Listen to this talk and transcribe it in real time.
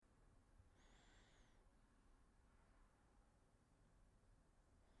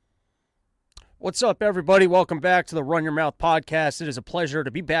What's up, everybody? Welcome back to the Run Your Mouth podcast. It is a pleasure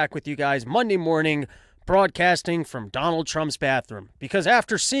to be back with you guys Monday morning, broadcasting from Donald Trump's bathroom. Because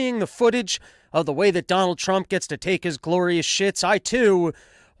after seeing the footage of the way that Donald Trump gets to take his glorious shits, I too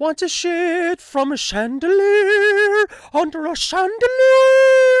want to shit from a chandelier, under a chandelier.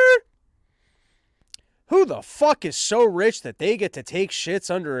 Who the fuck is so rich that they get to take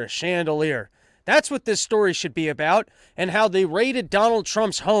shits under a chandelier? That's what this story should be about, and how they raided Donald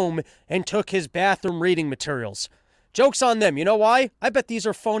Trump's home and took his bathroom reading materials. Joke's on them. You know why? I bet these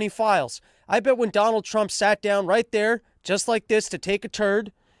are phony files. I bet when Donald Trump sat down right there, just like this, to take a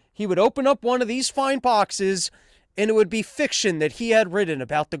turd, he would open up one of these fine boxes, and it would be fiction that he had written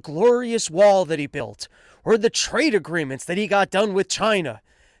about the glorious wall that he built, or the trade agreements that he got done with China.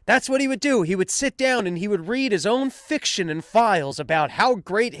 That's what he would do. He would sit down and he would read his own fiction and files about how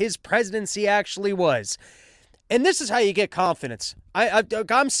great his presidency actually was. And this is how you get confidence.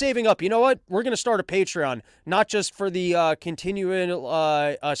 I'm saving up. You know what? We're going to start a Patreon, not just for the continuing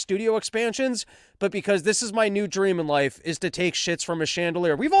studio expansions, but because this is my new dream in life, is to take shits from a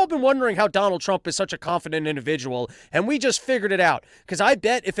chandelier. We've all been wondering how Donald Trump is such a confident individual, and we just figured it out. Because I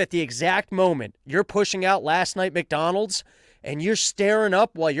bet if at the exact moment you're pushing out last night McDonald's, and you're staring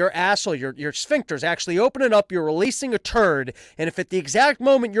up while your asshole, your sphincter's actually opening up, you're releasing a turd, and if at the exact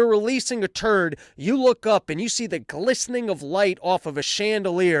moment you're releasing a turd, you look up and you see the glistening of light off of a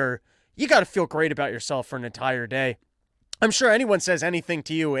chandelier, you got to feel great about yourself for an entire day. I'm sure anyone says anything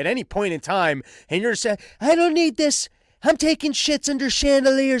to you at any point in time, and you're saying, I don't need this. I'm taking shits under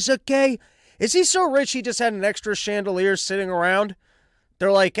chandeliers, okay? Is he so rich he just had an extra chandelier sitting around?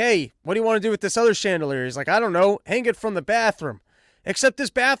 They're like, hey, what do you want to do with this other chandelier? He's like, I don't know, hang it from the bathroom. Except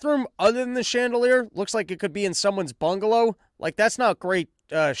this bathroom, other than the chandelier, looks like it could be in someone's bungalow. Like, that's not great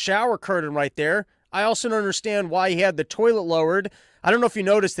shower curtain right there. I also don't understand why he had the toilet lowered. I don't know if you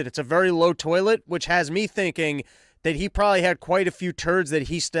noticed it. It's a very low toilet, which has me thinking that he probably had quite a few turds that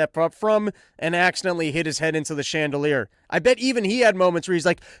he stepped up from and accidentally hit his head into the chandelier. I bet even he had moments where he's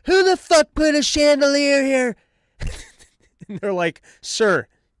like, who the fuck put a chandelier here? And they're like, sir,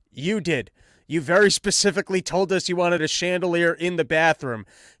 you did. You very specifically told us you wanted a chandelier in the bathroom.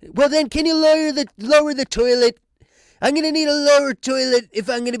 Well, then, can you lower the toilet? I'm going to need a lower toilet if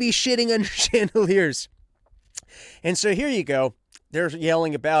I'm going to be shitting under chandeliers. And so here you go. They're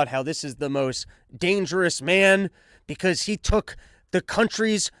yelling about how this is the most dangerous man because he took the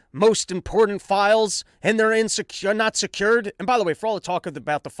country's most important files, and they're not secured. And by the way, for all the talk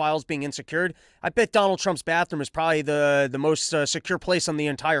about the files being insecured, I bet Donald Trump's bathroom is probably the most secure place on the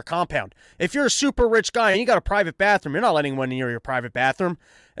entire compound. If you're a super rich guy and you got a private bathroom, you're not letting anyone near your private bathroom.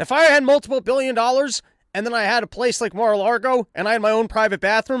 If I had multiple $1 billion and then I had a place like Mar-a-Lago and I had my own private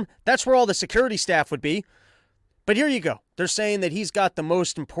bathroom, that's where all the security staff would be. But here you go. They're saying that he's got the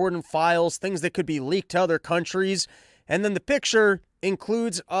most important files, things that could be leaked to other countries. And then the picture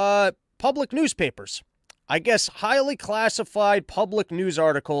includes public newspapers. I guess highly classified public news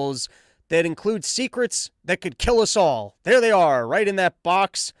articles that include secrets that could kill us all. There they are, right in that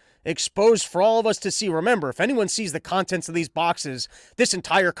box, exposed for all of us to see. Remember, if anyone sees the contents of these boxes, this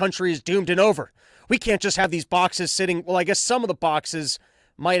entire country is doomed and over. We can't just have these boxes sitting. Well, I guess some of the boxes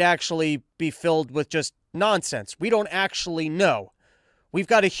might actually be filled with just nonsense. We don't actually know. We've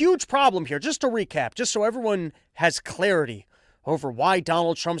got a huge problem here. Just to recap, just so everyone has clarity over why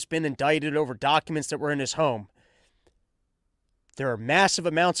Donald Trump's been indicted over documents that were in his home. There are massive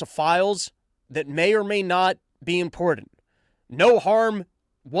amounts of files that may or may not be important. No harm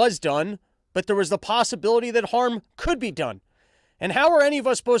was done, but there was the possibility that harm could be done. And how are any of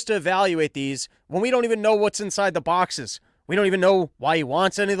us supposed to evaluate these when we don't even know what's inside the boxes? We don't even know why he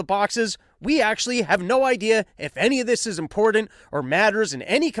wants any of the boxes. We actually have no idea if any of this is important or matters in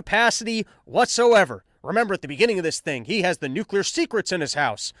any capacity whatsoever. Remember, at the beginning of this thing, he has the nuclear secrets in his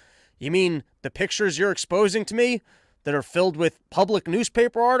house. You mean the pictures you're exposing to me that are filled with public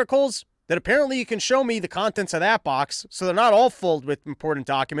newspaper articles? That apparently you can show me the contents of that box, so they're not all filled with important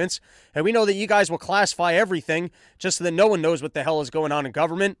documents. And we know that you guys will classify everything just so that no one knows what the hell is going on in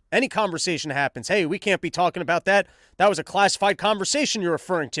government. Any conversation happens, hey, we can't be talking about that. That was a classified conversation you're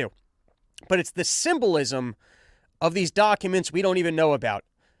referring to. But it's the symbolism of these documents we don't even know about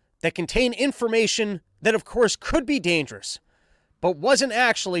that contain information that, of course, could be dangerous, but wasn't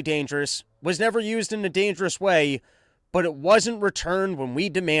actually dangerous, was never used in a dangerous way, but it wasn't returned when we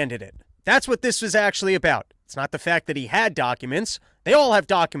demanded it. That's what this was actually about. It's not the fact that he had documents. They all have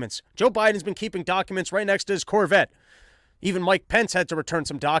documents. Joe Biden's been keeping documents right next to his Corvette. Even Mike Pence had to return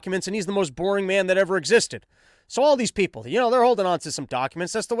some documents, and he's the most boring man that ever existed. So all these people, they're holding on to some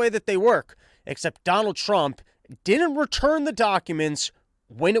documents. That's the way that they work. Except Donald Trump didn't return the documents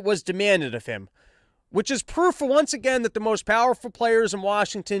when it was demanded of him, which is proof once again that the most powerful players in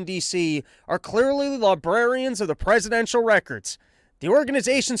Washington, D.C. are clearly the librarians of the presidential records. The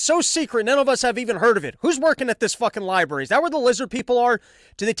organization's so secret, none of us have even heard of it. Who's working at this fucking library? Is that where the lizard people are?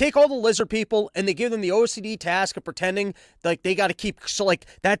 Do they take all the lizard people and they give them the OCD task of pretending like they got to keep, so like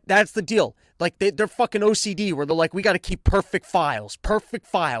that's the deal. Like they're fucking OCD where they're like, we got to keep perfect files.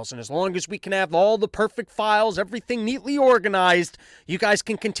 And as long as we can have all the perfect files, everything neatly organized, you guys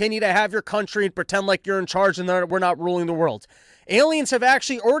can continue to have your country and pretend like you're in charge and we're not ruling the world. Aliens have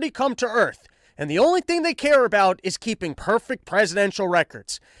actually already come to Earth. And the only thing they care about is keeping perfect presidential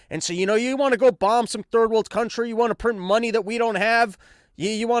records. And so, you want to go bomb some third world country, you want to print money that we don't have,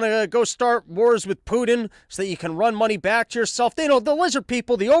 you want to go start wars with Putin so that you can run money back to yourself. They know the lizard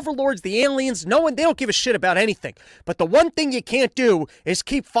people, the overlords, the aliens, they don't give a shit about anything. But the one thing you can't do is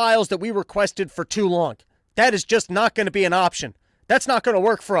keep files that we requested for too long. That is just not going to be an option. That's not going to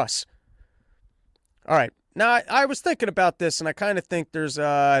work for us. All right. Now, I was thinking about this, and I kind of think there's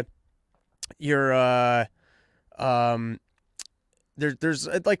there's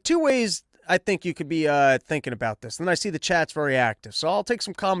like two ways I think you could be thinking about this. And I see the chat's very active, so I'll take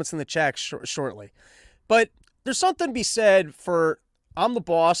some comments in the chat shortly. But there's something to be said for I'm the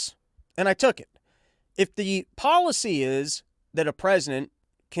boss, and I took it. If the policy is that a president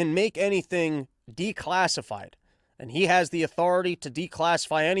can make anything declassified, and he has the authority to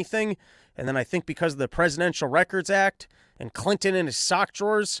declassify anything, and then I think because of the Presidential Records Act and Clinton in his sock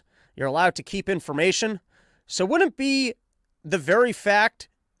drawers, you're allowed to keep information. So wouldn't it be the very fact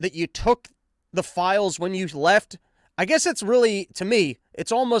that you took the files when you left? I guess it's really, to me,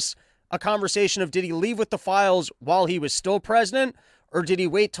 it's almost a conversation of did he leave with the files while he was still president, or did he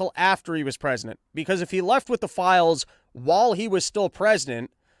wait till after he was president? Because if he left with the files while he was still president,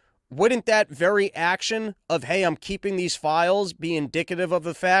 wouldn't that very action of, hey, I'm keeping these files, be indicative of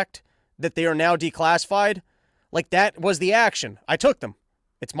the fact that they are now declassified? Like, that was the action. I took them.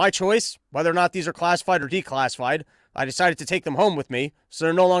 It's my choice whether or not these are classified or declassified. I decided to take them home with me, so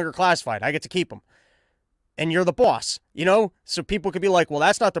they're no longer classified. I get to keep them. And you're the boss, So people could be like, well,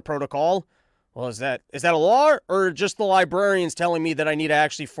 that's not the protocol. Well, is that a law, or just the librarians telling me that I need to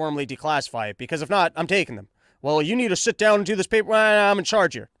actually formally declassify it? Because if not, I'm taking them. Well, you need to sit down and do this paper. I'm in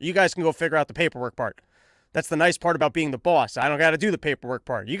charge here. You guys can go figure out the paperwork part. That's the nice part about being the boss. I don't got to do the paperwork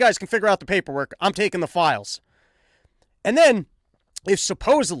part. You guys can figure out the paperwork. I'm taking the files. And then, if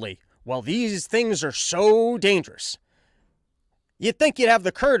supposedly, well, these things are so dangerous, you'd think you'd have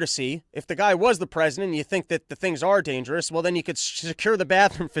the courtesy, if the guy was the president and you think that the things are dangerous, well, then you could secure the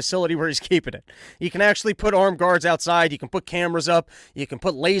bathroom facility where he's keeping it. You can actually put armed guards outside. You can put cameras up. You can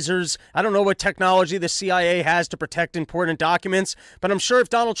put lasers. I don't know what technology the CIA has to protect important documents, but I'm sure if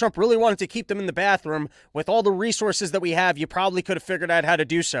Donald Trump really wanted to keep them in the bathroom, with all the resources that we have, you probably could have figured out how to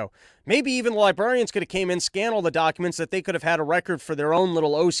do so. Maybe even the librarians could have came in, scanned all the documents, that they could have had a record for their own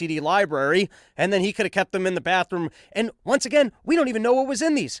little OCD library, and then he could have kept them in the bathroom. And once again, we don't even know what was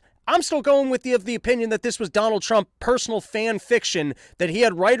in these. I'm still going with the opinion that this was Donald Trump personal fan fiction that he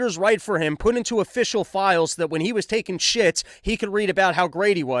had writers write for him, put into official files, so that when he was taking shits, he could read about how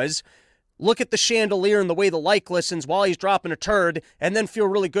great he was, look at the chandelier and the way the light glistens while he's dropping a turd, and then feel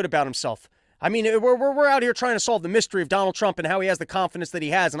really good about himself. I mean, we're out here trying to solve the mystery of Donald Trump and how he has the confidence that he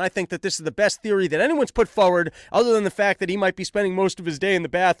has, and I think that this is the best theory that anyone's put forward, other than the fact that he might be spending most of his day in the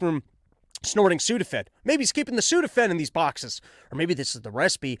bathroom snorting Sudafed. Maybe he's keeping the Sudafed in these boxes, or maybe this is the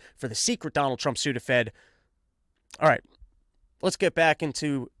recipe for the secret Donald Trump Sudafed. All right, let's get back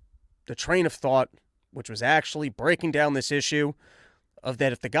into the train of thought, which was actually breaking down this issue of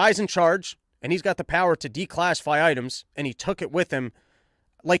that if the guy's in charge and he's got the power to declassify items and he took it with him.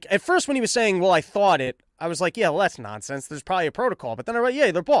 Like, at first when he was saying, well, I thought it, I was like, yeah, well, that's nonsense. There's probably a protocol. But then I went,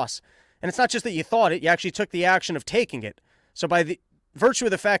 yeah, they're boss. And it's not just that you thought it, you actually took the action of taking it. So by the virtue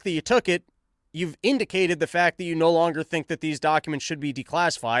of the fact that you took it, you've indicated the fact that you no longer think that these documents should be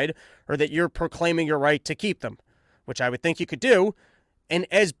declassified, or that you're proclaiming your right to keep them, which I would think you could do. And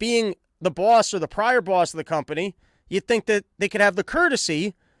as being the boss or the prior boss of the company, you'd think that they could have the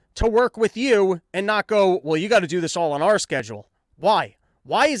courtesy to work with you and not go, well, you got to do this all on our schedule. Why?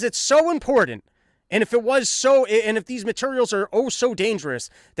 Why is it so important? And if it was so, and if these materials are oh so dangerous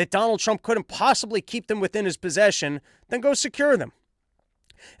that Donald Trump couldn't possibly keep them within his possession, then go secure them.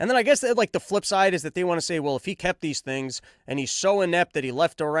 And then I guess that, like, the flip side is that they want to say, well, if he kept these things and he's so inept that he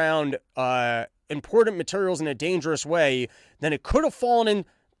left around important materials in a dangerous way, then it could have fallen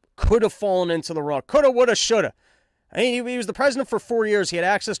into the wrong. Coulda, woulda, shoulda. I mean, he was the president for 4 years. He had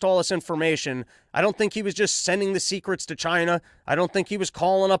access to all this information. I don't think he was just sending the secrets to China. I don't think he was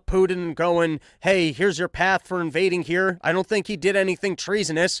calling up Putin and going, hey, here's your path for invading here. I don't think he did anything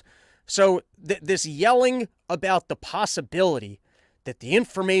treasonous. So this yelling about the possibility that the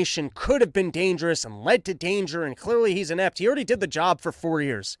information could have been dangerous and led to danger, and clearly he's inept. He already did the job for 4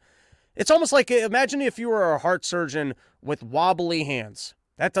 years. It's almost like, imagine if you were a heart surgeon with wobbly hands.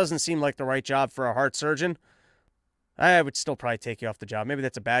 That doesn't seem like the right job for a heart surgeon. I would still probably take you off the job. Maybe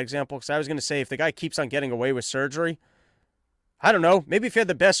that's a bad example, because I was going to say if the guy keeps on getting away with surgery, I don't know, maybe if he had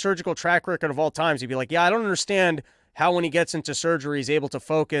the best surgical track record of all times, he'd be like, yeah, I don't understand how when he gets into surgery he's able to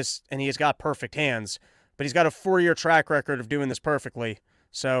focus and he's got perfect hands, but he's got a 4-year track record of doing this perfectly.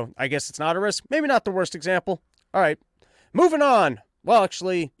 So I guess it's not a risk. Maybe not the worst example. All right, moving on. Well,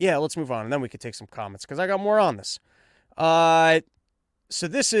 actually, yeah, let's move on, and then we could take some comments, because I got more on this. So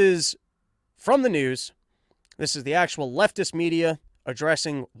this is from the news. This is the actual leftist media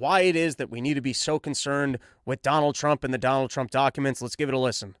addressing why it is that we need to be so concerned with Donald Trump and the Donald Trump documents. Let's give it a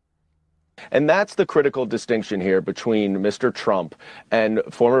listen. And that's the critical distinction here between Mr. Trump and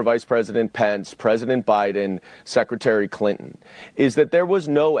former Vice President Pence, President Biden, Secretary Clinton, is that there was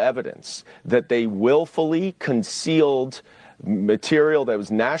no evidence that they willfully concealed material that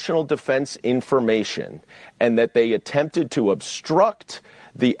was national defense information and that they attempted to obstruct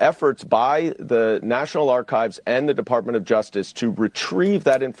the efforts by the National Archives and the Department of Justice to retrieve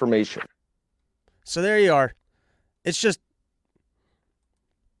that information. So there you are. It's just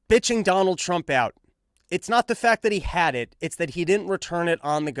bitching Donald Trump out. It's not the fact that he had it, it's that he didn't return it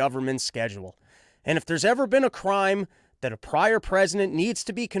on the government's schedule. And if there's ever been a crime that a prior president needs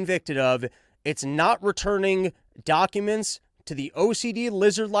to be convicted of, it's not returning documents to the OCD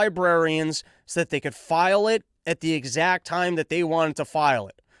lizard librarians so that they could file it at the exact time that they wanted to file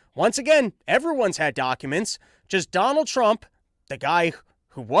it. Once again, everyone's had documents. Just Donald Trump, the guy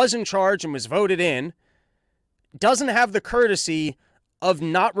who was in charge and was voted in, doesn't have the courtesy of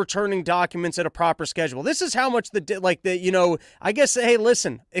not returning documents at a proper schedule. This is how much I guess, hey,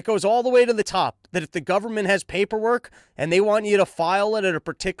 listen, it goes all the way to the top that if the government has paperwork and they want you to file it at a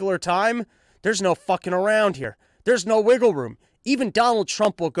particular time, there's no fucking around here. There's no wiggle room. Even Donald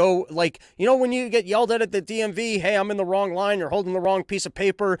Trump will go, when you get yelled at the DMV, hey, I'm in the wrong line, you're holding the wrong piece of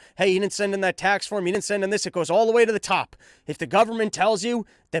paper, hey, you didn't send in that tax form, you didn't send in this, it goes all the way to the top. If the government tells you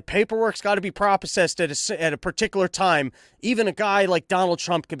that paperwork's got to be processed at a particular time, even a guy like Donald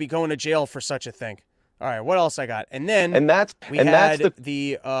Trump could be going to jail for such a thing. All right, what else I got? And then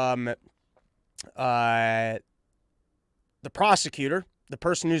the prosecutor, the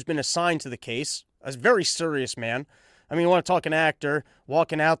person who's been assigned to the case, a very serious man. I mean, you want to talk an actor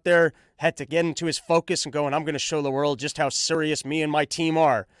walking out there, had to get into his focus and going, I'm going to show the world just how serious me and my team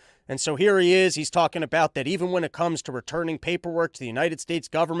are. And so here he is. He's talking about that even when it comes to returning paperwork to the United States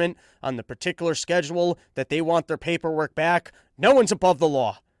government on the particular schedule that they want their paperwork back, no one's above the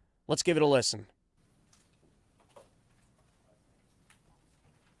law. Let's give it a listen.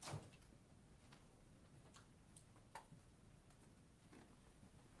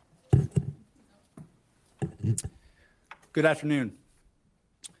 Good afternoon.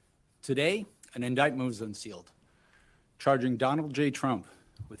 Today, an indictment was unsealed, charging Donald J. Trump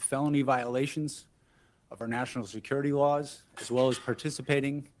with felony violations of our national security laws, as well as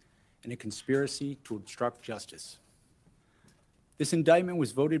participating in a conspiracy to obstruct justice. This indictment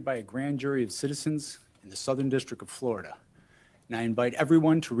was voted by a grand jury of citizens in the Southern District of Florida, and I invite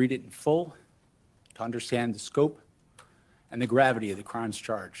everyone to read it in full to understand the scope and the gravity of the crimes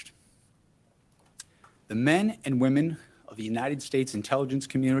charged. The men and women of the United States intelligence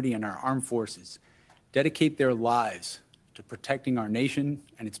community and our armed forces dedicate their lives to protecting our nation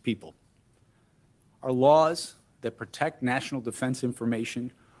and its people. Our laws that protect national defense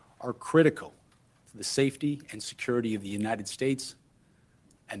information are critical to the safety and security of the United States,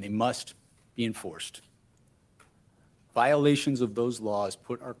 and they must be enforced. Violations of those laws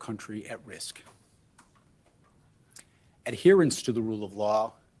put our country at risk. Adherence to the rule of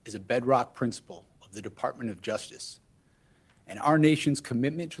law is a bedrock principle of the Department of Justice, and our nation's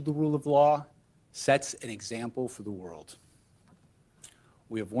commitment to the rule of law sets an example for the world.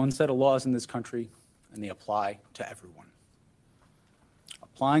 We have one set of laws in this country, and they apply to everyone.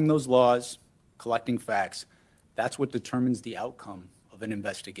 Applying those laws, collecting facts, that's what determines the outcome of an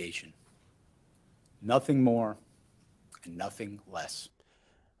investigation. Nothing more and nothing less.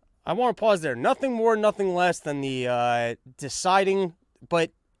 I want to pause there. Nothing more, nothing less than the deciding,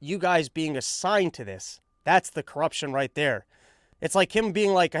 but you guys being assigned to this. That's the corruption right there. It's like him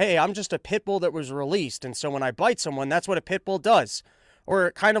being like, hey, I'm just a pit bull that was released, and so when I bite someone, that's what a pit bull does.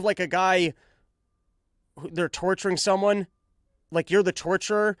 Or kind of like a guy they're torturing someone, like you're the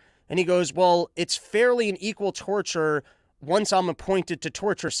torturer, and he goes, well, it's fairly an equal torture once I'm appointed to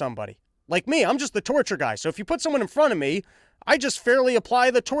torture somebody. Like me, I'm just the torture guy. So if you put someone in front of me, I just fairly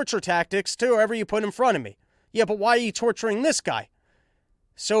apply the torture tactics to whoever you put in front of me. Yeah, but why are you torturing this guy?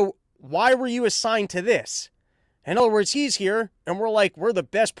 So why were you assigned to this? In other words, he's here, and we're the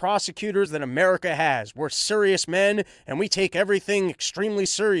best prosecutors that America has. We're serious men, and we take everything extremely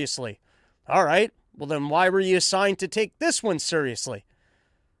seriously. All right, well then why were you assigned to take this one seriously?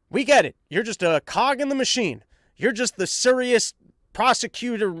 We get it. You're just a cog in the machine. You're just the serious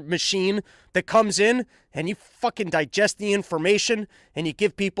prosecutor machine that comes in and you fucking digest the information and you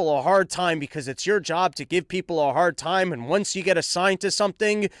give people a hard time because it's your job to give people a hard time. And once you get assigned to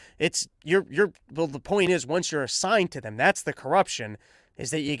something, well, the point is, once you're assigned to them, that's the corruption,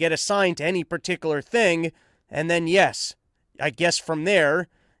 is that you get assigned to any particular thing. And then, yes, I guess from there,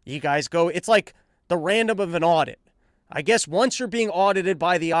 you guys go, it's like the random of an audit. I guess once you're being audited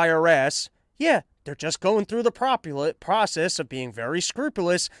by the IRS, yeah, they're just going through the process of being very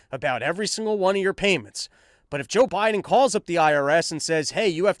scrupulous about every single one of your payments. But if Joe Biden calls up the IRS and says, hey,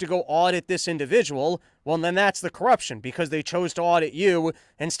 you have to go audit this individual, well, then that's the corruption because they chose to audit you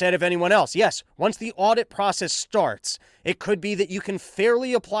instead of anyone else. Yes, once the audit process starts, it could be that you can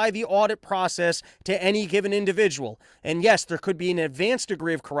fairly apply the audit process to any given individual. And yes, there could be an advanced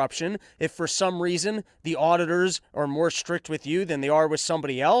degree of corruption if for some reason the auditors are more strict with you than they are with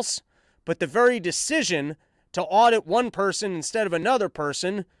somebody else. But the very decision to audit one person instead of another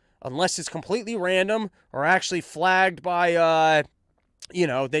person, unless it's completely random or actually flagged by, that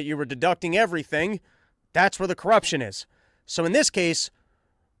you were deducting everything, that's where the corruption is. So in this case,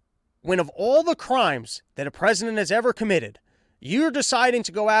 when of all the crimes that a president has ever committed, you're deciding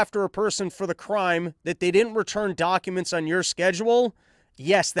to go after a person for the crime that they didn't return documents on your schedule,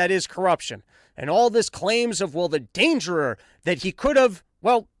 yes, that is corruption. And all this claims of, well, the danger that he could have,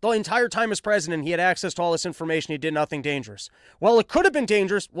 well, the entire time as president, he had access to all this information. He did nothing dangerous. Well, it could have been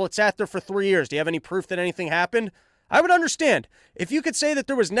dangerous. Well, it sat there for 3 years. Do you have any proof that anything happened? I would understand. If you could say that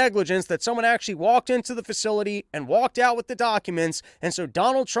there was negligence, that someone actually walked into the facility and walked out with the documents, and so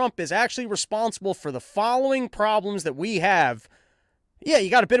Donald Trump is actually responsible for the following problems that we have, yeah, you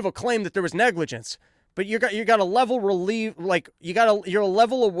got a bit of a claim that there was negligence. But you got a level relief, like you're a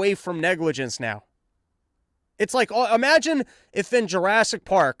level away from negligence now. It's like, imagine if in Jurassic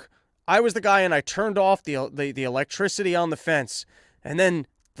Park, I was the guy and I turned off the electricity on the fence, and then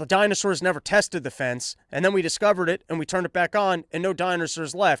the dinosaurs never tested the fence, and then we discovered it and we turned it back on and no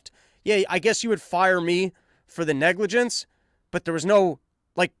dinosaurs left. Yeah, I guess you would fire me for the negligence, but there was no,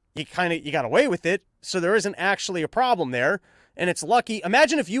 like, you got away with it, so there isn't actually a problem there. And it's lucky.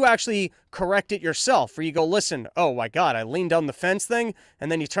 Imagine if you actually correct it yourself, where you go, listen, oh my God, I leaned down the fence thing,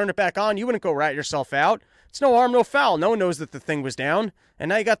 and then you turn it back on. You wouldn't go rat yourself out. It's no harm, no foul. No one knows that the thing was down, and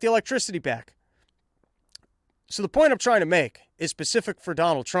now you got the electricity back. So the point I'm trying to make is specific for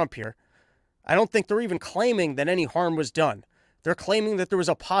Donald Trump here. I don't think they're even claiming that any harm was done. They're claiming that there was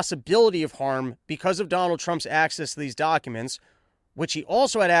a possibility of harm because of Donald Trump's access to these documents, which he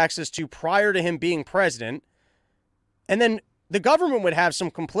also had access to prior to him being president. And then the government would have some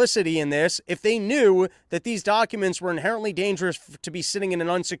complicity in this if they knew that these documents were inherently dangerous to be sitting in an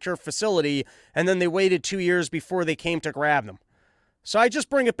unsecure facility, and then they waited 2 years before they came to grab them. So I just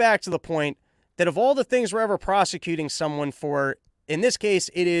bring it back to the point that of all the things we're ever prosecuting someone for, in this case,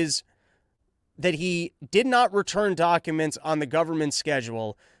 it is that he did not return documents on the government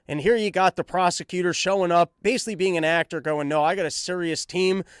schedule. And here you got the prosecutor showing up, basically being an actor, going, no, I got a serious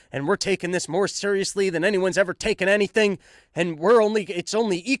team, and we're taking this more seriously than anyone's ever taken anything. And it's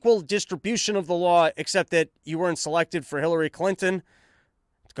only equal distribution of the law, except that you weren't selected for Hillary Clinton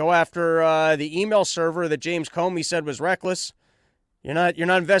to go after the email server that James Comey said was reckless. You're not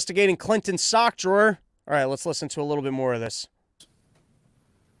investigating Clinton's sock drawer. All right, let's listen to a little bit more of this.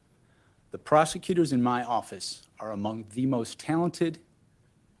 The prosecutors in my office are among the most talented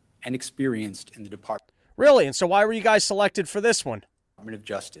and experienced in the department. Really? And so why were you guys selected for this one? Department of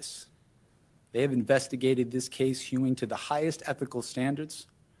Justice. They have investigated this case hewing to the highest ethical standards,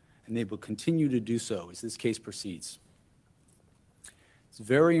 and they will continue to do so as this case proceeds. It's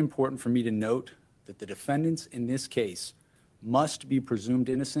very important for me to note that the defendants in this case must be presumed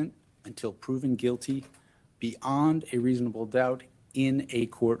innocent until proven guilty beyond a reasonable doubt in a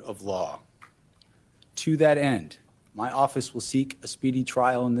court of law. To that end, my office will seek a speedy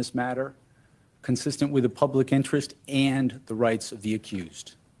trial in this matter, consistent with the public interest and the rights of the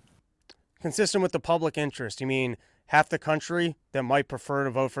accused. Consistent with the public interest? You mean half the country that might prefer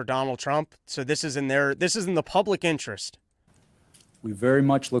to vote for Donald Trump? So this is in the public interest. we very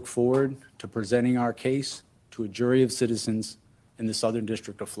much look forward to presenting our case to a jury of citizens in the Southern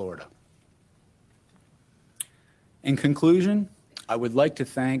District of Florida. In conclusion, I would like to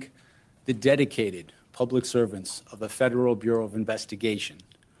thank the dedicated public servants of the Federal Bureau of Investigation.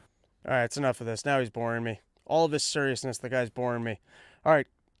 All right, it's enough of this. Now he's boring me. All of his seriousness, the guy's boring me. All right,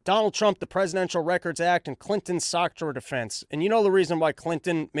 Donald Trump, the Presidential Records Act, and Clinton's sock drawer defense. And you know the reason why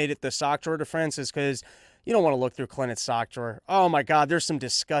Clinton made it the sock drawer defense is because you don't want to look through Clinton's sock drawer. Oh, my God, there's some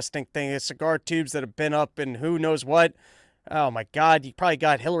disgusting things. Cigar tubes that have been up and who knows what. Oh, my God, you probably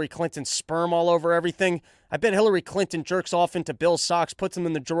got Hillary Clinton's sperm all over everything. I bet Hillary Clinton jerks off into Bill's socks, puts them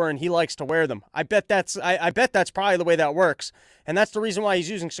in the drawer, and he likes to wear them. I bet that's probably the way that works. And that's the reason why he's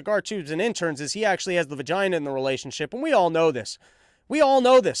using cigar tubes and interns is he actually has the vagina in the relationship. And we all know this. We all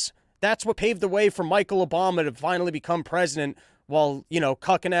know this. That's what paved the way for Michael Obama to finally become president while,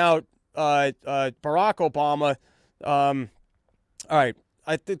 cucking out Barack Obama. All right.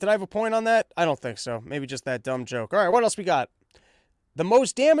 Did I have a point on that? I don't think so. Maybe just that dumb joke. All right, what else we got? The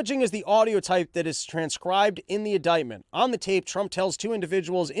most damaging is the audio tape that is transcribed in the indictment. On the tape, Trump tells two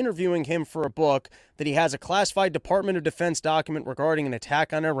individuals interviewing him for a book that he has a classified Department of Defense document regarding an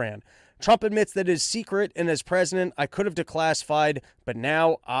attack on Iran. Trump admits that it is secret, and as president, I could have declassified, but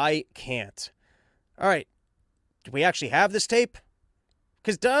now I can't. All right, do we actually have this tape?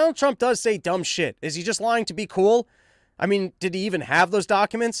 Because Donald Trump does say dumb shit. Is he just lying to be cool? I mean, did he even have those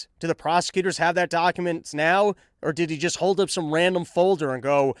documents? Do the prosecutors have that documents now? Or did he just hold up some random folder and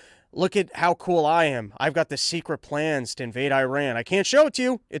go, look at how cool I am. I've got the secret plans to invade Iran. I can't show it to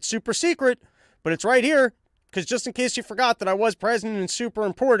you. It's super secret, but it's right here. Because just in case you forgot that I was president and super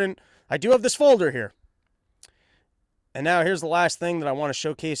important, I do have this folder here. And now here's the last thing that I want to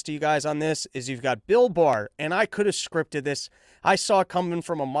showcase to you guys on this is you've got Bill Barr, and I could have scripted this. I saw it coming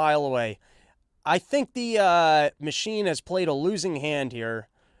from a mile away. I think the machine has played a losing hand here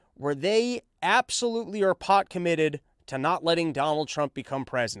where they absolutely are pot committed to not letting Donald Trump become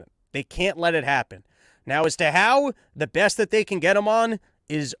president. They can't let it happen. Now, as to how, the best that they can get him on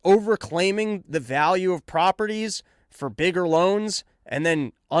is overclaiming the value of properties for bigger loans and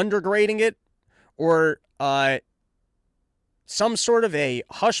then undergrading it, or some sort of a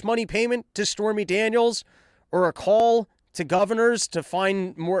hush money payment to Stormy Daniels, or a call to governors to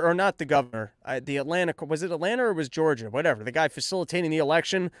find more, or not the governor, the Atlanta, was it Atlanta or was Georgia? Whatever. The guy facilitating the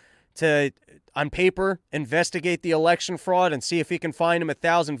election to, on paper, investigate the election fraud and see if he can find him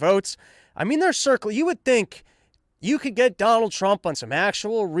 1,000 votes. I mean, they're circling. You would think you could get Donald Trump on some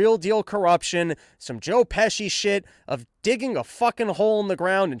actual real deal corruption, some Joe Pesci shit of digging a fucking hole in the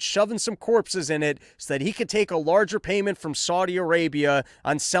ground and shoving some corpses in it so that he could take a larger payment from Saudi Arabia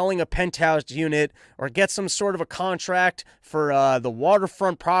on selling a penthouse unit, or get some sort of a contract for the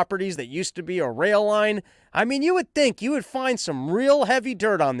waterfront properties that used to be a rail line. I mean, you would think you would find some real heavy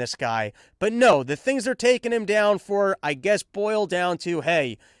dirt on this guy. But no, the things they're taking him down for, I guess, boil down to,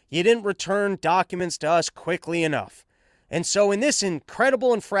 hey, you didn't return documents to us quickly enough. And so in this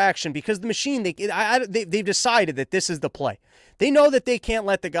incredible infraction, because the machine, they've decided that this is the play. They know that they can't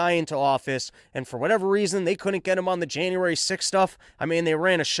let the guy into office, and for whatever reason, they couldn't get him on the January 6th stuff. I mean, they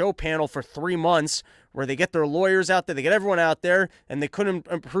ran a show panel for 3 months where they get their lawyers out there, they get everyone out there, and they couldn't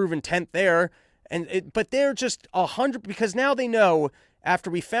prove intent there. But they're just 100, because now they know,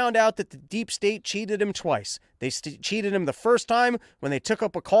 after we found out that the deep state cheated him twice. They cheated him the first time when they took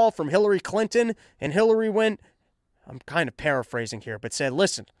up a call from Hillary Clinton, and Hillary went, I'm kind of paraphrasing here, but said,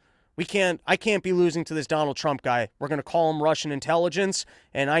 listen, I can't be losing to this Donald Trump guy. We're going to call him Russian intelligence,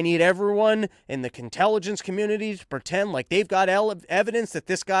 and I need everyone in the intelligence community to pretend like they've got evidence that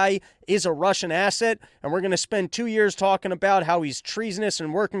this guy is a Russian asset, and we're going to spend 2 years talking about how he's treasonous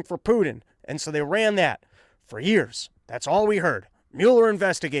and working for Putin. And so they ran that for years. That's all we heard. Mueller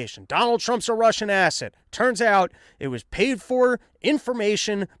investigation. Donald Trump's a Russian asset. Turns out it was paid for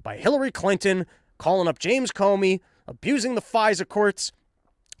information by Hillary Clinton, calling up James Comey, abusing the FISA courts.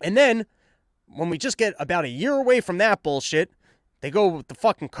 And then, when we just get about a year away from that bullshit, they go with the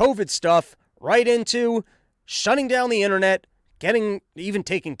fucking COVID stuff right into shutting down the internet, even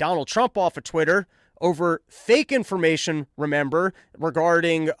taking Donald Trump off of Twitter over fake information, remember,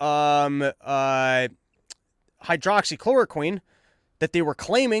 regarding hydroxychloroquine, that they were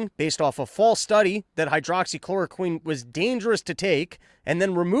claiming, based off a false study, that hydroxychloroquine was dangerous to take, and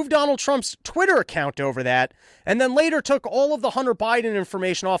then removed Donald Trump's Twitter account over that, and then later took all of the Hunter Biden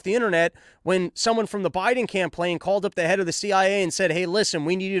information off the internet when someone from the Biden campaign called up the head of the CIA and said, hey, listen,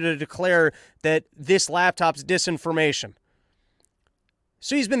 we need you to declare that this laptop's disinformation.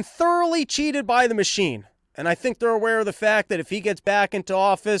 So he's been thoroughly cheated by the machine, and I think they're aware of the fact that if he gets back into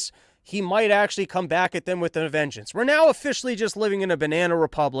office, he might actually come back at them with a vengeance. We're now officially just living in a banana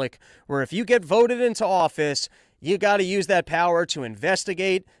republic where if you get voted into office, you got to use that power to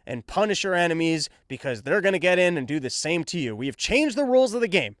investigate and punish your enemies because they're going to get in and do the same to you. We have changed the rules of the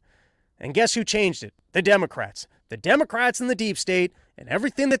game. And guess who changed it? The Democrats. The Democrats and the deep state and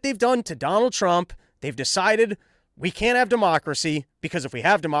everything that they've done to Donald Trump, they've decided we can't have democracy because if we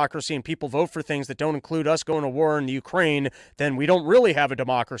have democracy and people vote for things that don't include us going to war in the Ukraine, then we don't really have a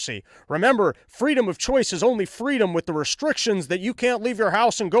democracy. Remember, freedom of choice is only freedom with the restrictions that you can't leave your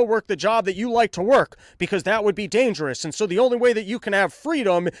house and go work the job that you like to work because that would be dangerous. And so the only way that you can have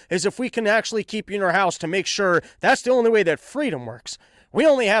freedom is if we can actually keep you in your house to make sure that's the only way that freedom works. We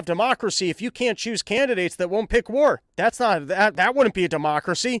only have democracy if you can't choose candidates that won't pick war. That wouldn't be a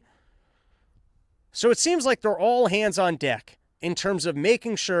democracy. So it seems like they're all hands on deck in terms of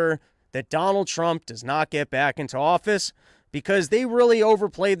making sure that Donald Trump does not get back into office because they really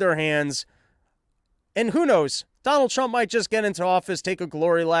overplayed their hands. And who knows? Donald Trump might just get into office, take a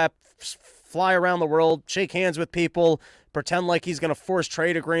glory lap, fly around the world, shake hands with people, pretend like he's going to force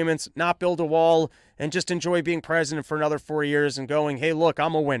trade agreements, not build a wall, and just enjoy being president for another 4 years and going, hey, look,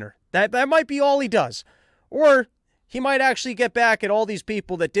 I'm a winner. That might be all he does. Or he might actually get back at all these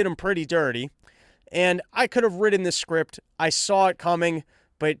people that did him pretty dirty. And I could have written this script. I saw it coming,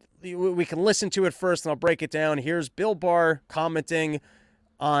 but we can listen to it first and I'll break it down. Here's Bill Barr commenting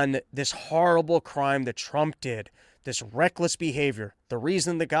on this horrible crime that Trump did, this reckless behavior. The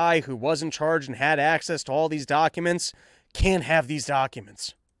reason the guy who was in charge and had access to all these documents can't have these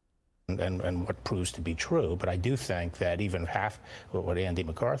documents. And what proves to be true, but I do think that even half what Andy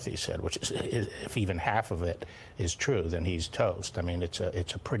McCarthy said, which is if even half of it is true, then he's toast. I mean, it's a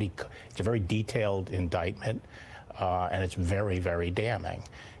very detailed indictment, and it's very, very damning.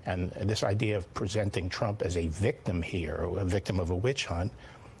 And this idea of presenting Trump as a victim here, a victim of a witch hunt,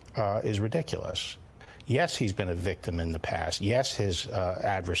 is ridiculous. Yes, he's been a victim in the past. Yes, his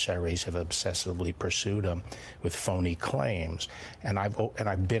adversaries have obsessively pursued him with phony claims, and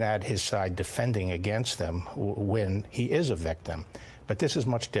I've been at his side defending against them when he is a victim. But this is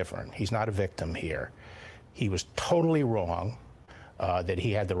much different. He's not a victim here. He was totally wrong that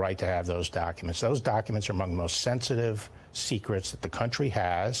he had the right to have those documents. Those documents are among the most sensitive secrets that the country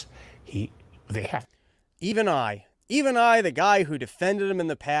has. They have. Even I, the guy who defended him in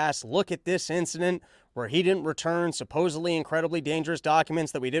the past, look at this incident where he didn't return supposedly incredibly dangerous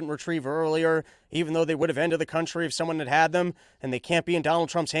documents that we didn't retrieve earlier, even though they would have ended the country if someone had had them, and they can't be in Donald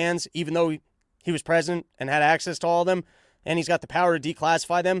Trump's hands, even though he was president and had access to all of them, and he's got the power to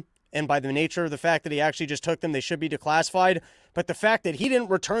declassify them, and by the nature of the fact that he actually just took them, they should be declassified. But the fact that he didn't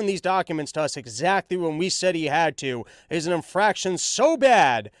return these documents to us exactly when we said he had to is an infraction so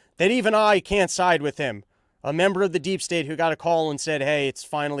bad that even I can't side with him. A member of the deep state who got a call and said, hey, it's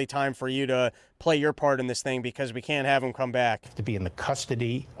finally time for you to play your part in this thing because we can't have him come back. To be in the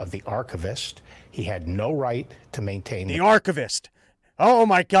custody of the archivist. He had no right to maintain the archivist. Oh,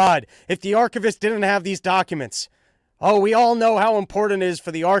 my God. If the archivist didn't have these documents. Oh, we all know how important it is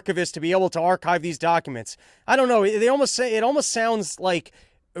for the archivist to be able to archive these documents. I don't know. It almost sounds like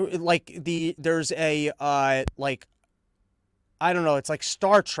there's a, I don't know. It's like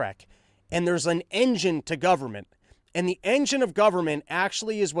Star Trek. And there's an engine to government. And the engine of government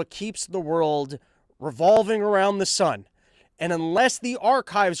actually is what keeps the world revolving around the sun. And unless the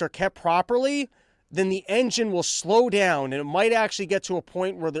archives are kept properly, then the engine will slow down. And it might actually get to a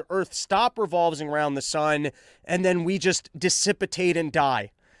point where the earth stops revolving around the sun. And then we just dissipate and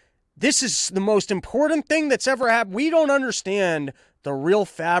die. This is the most important thing that's ever happened. We don't understand the real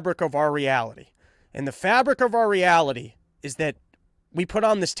fabric of our reality. And the fabric of our reality is that we put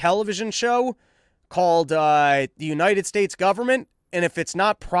on this television show called the United States Government, and if it's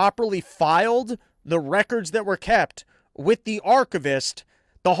not properly filed, the records that were kept with the archivist,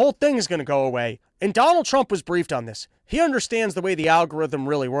 the whole thing is going to go away. And Donald Trump was briefed on this. He understands the way the algorithm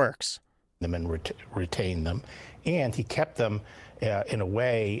really works. Them and retain them, and he kept them in a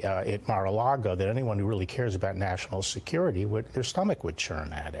way at Mar-a-Lago that anyone who really cares about national security their stomach would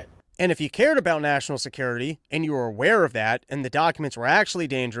churn at it. And if you cared about national security and you were aware of that and the documents were actually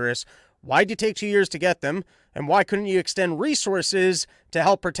dangerous, why'd you take 2 years to get them? And why couldn't you extend resources to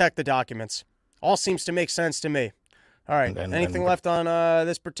help protect the documents? All seems to make sense to me. All right, anything left on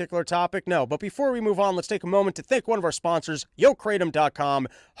this particular topic? No, but before we move on, let's take a moment to thank one of our sponsors, YoKratom.com,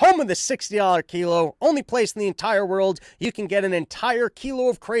 home of the $60 kilo, only place in the entire world you can get an entire kilo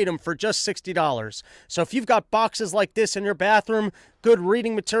of kratom for just $60. So if you've got boxes like this in your bathroom, good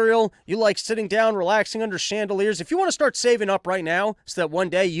reading material, you like sitting down, relaxing under chandeliers, if you want to start saving up right now so that one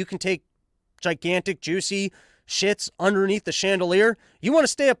day you can take gigantic, juicy shits underneath the chandelier? You want to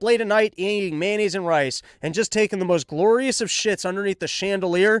stay up late at night eating mayonnaise and rice and just taking the most glorious of shits underneath the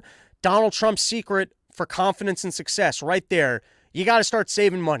chandelier? Donald Trump's secret for confidence and success right there. You got to start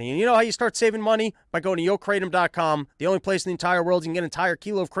saving money. And you know how you start saving money? By going to YoKratom.com, the only place in the entire world you can get an entire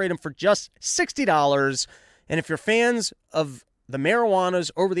kilo of kratom for just $60. And if you're fans of the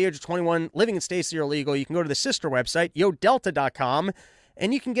marijuanas over the age of 21 living in states that are illegal, you can go to the sister website, YoDelta.com,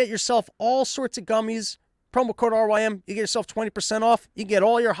 and you can get yourself all sorts of gummies. Promo code RYM, you get yourself 20% off. You get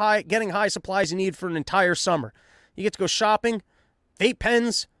all your getting high supplies you need for an entire summer. You get to go shopping, vape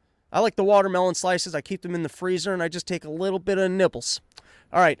pens. I like the watermelon slices. I keep them in the freezer, and I just take a little bit of nibbles.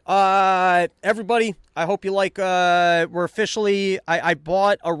 All right, everybody, I hope you like, we're officially, I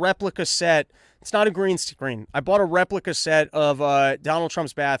bought a replica set. It's not a green screen. I bought a replica set of Donald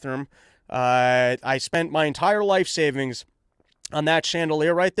Trump's bathroom. I spent my entire life savings on that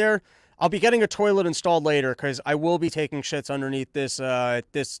chandelier right there. I'll be getting a toilet installed later because I will be taking shits underneath this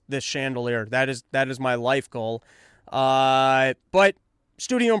this chandelier. That is my life goal. But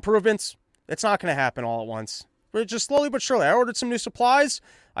studio improvements, it's not going to happen all at once. But just slowly but surely. I ordered some new supplies.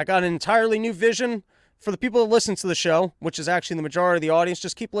 I got an entirely new vision. For the people that listen to the show, which is actually the majority of the audience,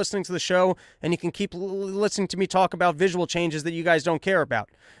 just keep listening to the show, and you can keep listening to me talk about visual changes that you guys don't care about.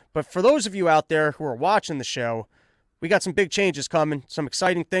 But for those of you out there who are watching the show, we got some big changes coming, some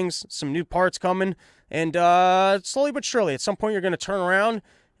exciting things, some new parts coming, and slowly but surely, at some point you're going to turn around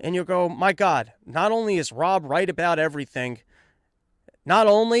and you'll go, my God, not only is Rob right about everything, not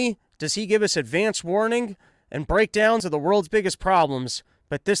only does he give us advance warning and breakdowns of the world's biggest problems,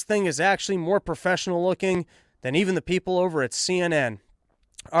 but this thing is actually more professional looking than even the people over at CNN.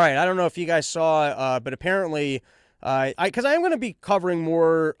 All right, I don't know if you guys saw, but apparently, because I am going to be covering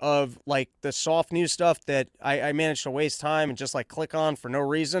more of like the soft news stuff that I managed to waste time and just like click on for no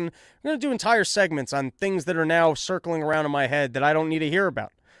reason. I'm going to do entire segments on things that are now circling around in my head that I don't need to hear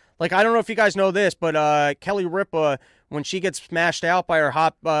about. Like, I don't know if you guys know this, but Kelly Ripa, when she gets smashed out by her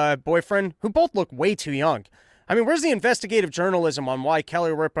hot boyfriend, who both look way too young. I mean, where's the investigative journalism on why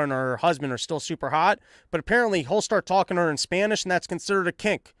Kelly Ripa and her husband are still super hot? But apparently he'll start talking to her in Spanish, and that's considered a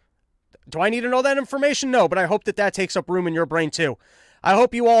kink. Do I need to know that information? No, but I hope that takes up room in your brain too. I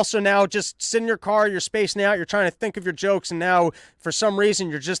hope you also now just sit in your car, you're spacing out, you're trying to think of your jokes, and now for some reason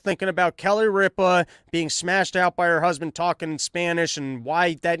you're just thinking about Kelly Ripa being smashed out by her husband talking in Spanish and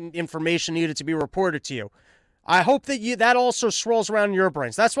why that information needed to be reported to you. I hope that that also swirls around in your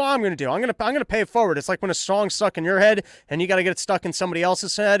brains. That's what I'm going to do. I'm going to pay it forward. It's like when a song's stuck in your head and you got to get it stuck in somebody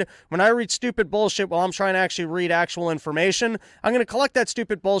else's head. When I read stupid bullshit while I'm trying to actually read actual information, I'm going to collect that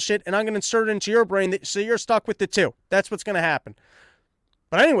stupid bullshit and I'm going to insert it into your brain so you're stuck with it too. That's what's going to happen.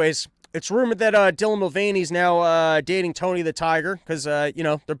 But anyways, it's rumored that Dylan Mulvaney's now dating Tony the Tiger because,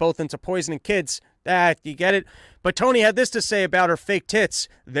 they're both into poisoning kids. You get it? But Tony had this to say about her fake tits.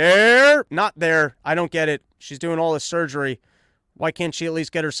 They're not there. I don't get it. She's doing all this surgery. Why can't she at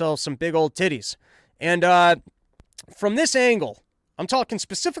least get herself some big old titties? And from this angle, I'm talking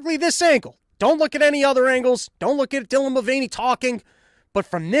specifically this angle. Don't look at any other angles. Don't look at Dylan Mulvaney talking. But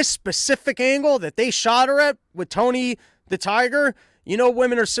from this specific angle that they shot her at with Tony the Tiger,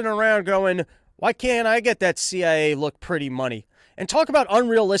 women are sitting around going, why can't I get that CIA look pretty money? And talk about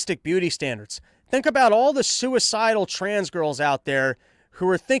unrealistic beauty standards. Think about all the suicidal trans girls out there who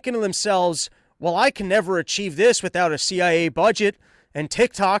are thinking to themselves, well, I can never achieve this without a CIA budget and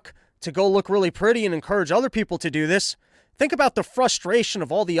TikTok to go look really pretty and encourage other people to do this. Think about the frustration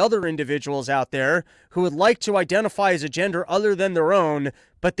of all the other individuals out there who would like to identify as a gender other than their own,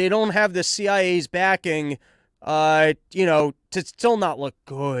 but they don't have the CIA's backing, to still not look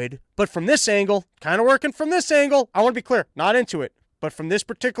good. But from this angle, kind of working from this angle, I want to be clear, not into it. But from this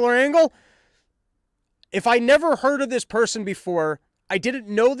particular angle, if I never heard of this person before, I didn't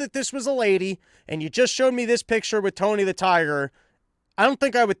know that this was a lady, and you just showed me this picture with Tony the Tiger, I don't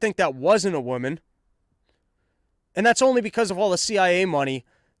think I would think that wasn't a woman. And that's only because of all the CIA money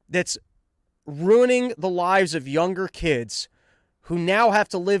that's ruining the lives of younger kids who now have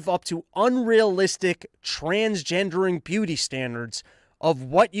to live up to unrealistic transgendering beauty standards of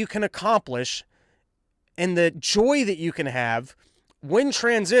what you can accomplish and the joy that you can have when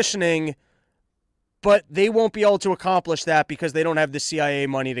transitioning, but they won't be able to accomplish that because they don't have the CIA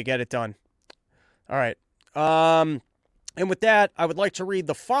money to get it done. All right. And with that, I would like to read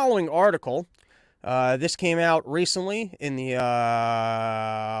the following article. This came out recently in the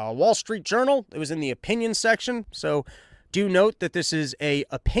Wall Street Journal. It was in the opinion section. So do note that this is a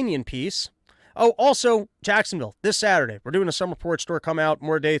opinion piece. Oh, also, Jacksonville, this Saturday. We're doing a Summer Porch Store come out.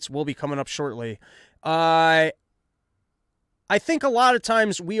 More dates will be coming up shortly. I think a lot of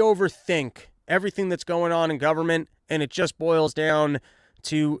times we overthink everything that's going on in government, and it just boils down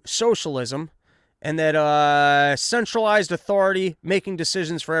to socialism, and that centralized authority making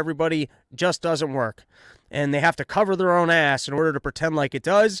decisions for everybody just doesn't work. And they have to cover their own ass in order to pretend like it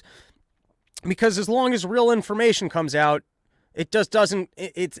does, because as long as real information comes out, it just doesn't,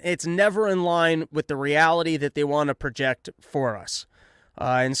 it's never in line with the reality that they want to project for us.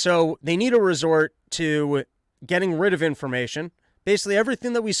 And so they need to resort to getting rid of information, basically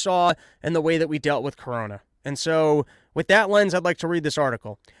everything that we saw and the way that we dealt with Corona. And so with that lens, I'd like to read this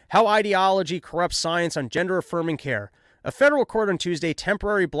article. How Ideology Corrupts Science on Gender-Affirming Care. A federal court on Tuesday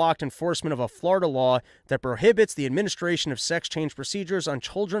temporarily blocked enforcement of a Florida law that prohibits the administration of sex change procedures on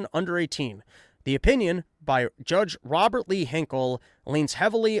children under 18. The opinion by Judge Robert Lee Hinkle leans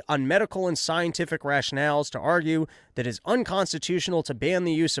heavily on medical and scientific rationales to argue that it is unconstitutional to ban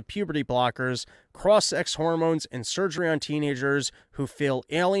the use of puberty blockers, cross-sex hormones, and surgery on teenagers who feel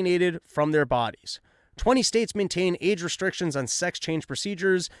alienated from their bodies. 20 states maintain age restrictions on sex change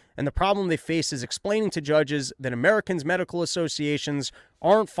procedures, and the problem they face is explaining to judges that Americans' medical associations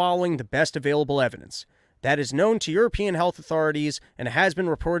aren't following the best available evidence. That is known to European health authorities and has been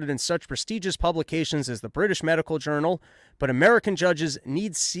reported in such prestigious publications as the British Medical Journal, but American judges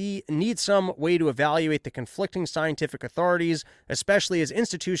need some way to evaluate the conflicting scientific authorities, especially as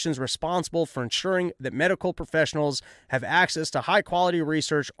institutions responsible for ensuring that medical professionals have access to high-quality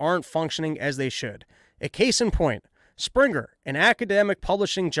research aren't functioning as they should. A case in point, Springer, an academic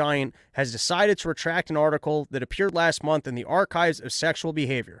publishing giant, has decided to retract an article that appeared last month in the Archives of Sexual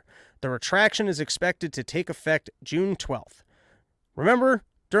Behavior. The retraction is expected to take effect June 12th. Remember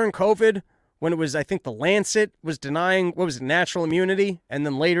during COVID when it was, I think, the Lancet was denying, natural immunity, and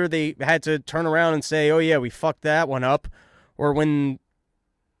then later they had to turn around and say, oh yeah, we fucked that one up. Or when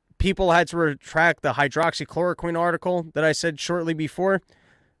people had to retract the hydroxychloroquine article that I said shortly before.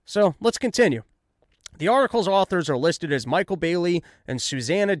 So let's continue. The article's authors are listed as Michael Bailey and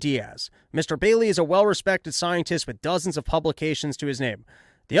Susanna Diaz. Mr. Bailey is a well-respected scientist with dozens of publications to his name.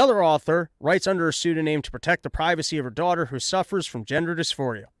 The other author writes under a pseudonym to protect the privacy of her daughter who suffers from gender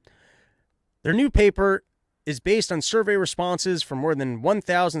dysphoria. Their new paper is based on survey responses from more than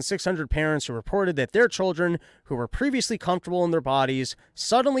 1,600 parents who reported that their children, who were previously comfortable in their bodies,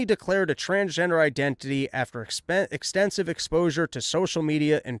 suddenly declared a transgender identity after extensive exposure to social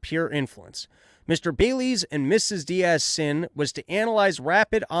media and peer influence. Mr. Bailey's and Mrs. Diaz's sin was to analyze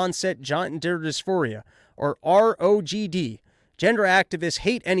rapid onset gender dysphoria, or ROGD. Gender activists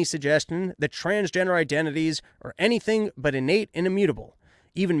hate any suggestion that transgender identities are anything but innate and immutable.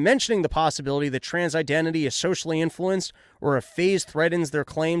 Even mentioning the possibility that trans identity is socially influenced or a phase threatens their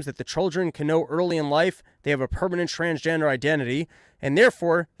claims that the children can know early in life they have a permanent transgender identity, and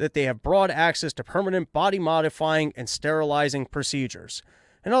therefore that they have broad access to permanent body-modifying and sterilizing procedures.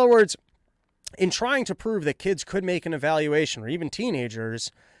 In other words, in trying to prove that kids could make an evaluation, or even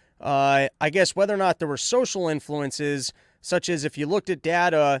teenagers, I guess whether or not there were social influences, such as if you looked at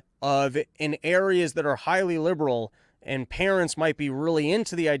data of in areas that are highly liberal and parents might be really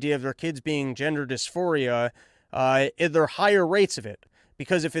into the idea of their kids being gender dysphoria, there are higher rates of it.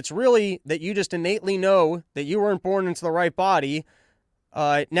 Because if it's really that you just innately know that you weren't born into the right body,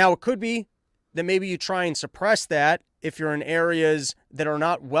 now it could be that maybe you try and suppress that if you're in areas that are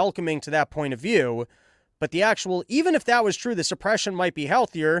not welcoming to that point of view. But the actual, even if that was true, the suppression might be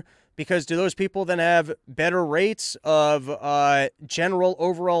healthier, because do those people then have better rates of general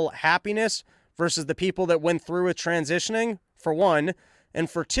overall happiness versus the people that went through with transitioning, for one? And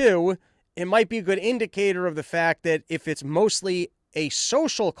for two, it might be a good indicator of the fact that if it's mostly a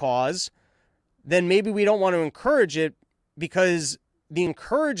social cause, then maybe we don't want to encourage it, because the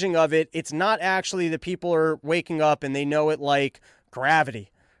encouraging of it, it's not actually that people are waking up and they know it like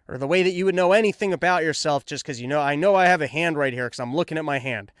gravity, or the way that you would know anything about yourself just because I know I have a hand right here because I'm looking at my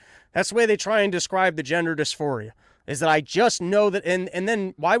hand. That's the way they try and describe the gender dysphoria, is that I just know that, and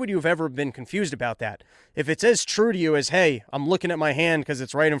then why would you have ever been confused about that? If it's as true to you as, hey, I'm looking at my hand because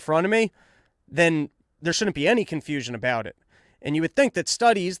it's right in front of me, then there shouldn't be any confusion about it. And you would think that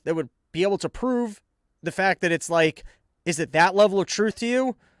studies that would be able to prove the fact that it's like, is it that level of truth to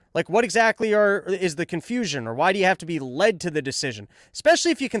you? Like, what exactly is the confusion, or why do you have to be led to the decision?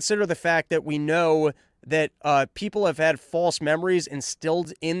 Especially if you consider the fact that we know that people have had false memories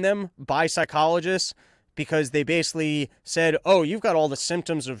instilled in them by psychologists, because they basically said, oh, you've got all the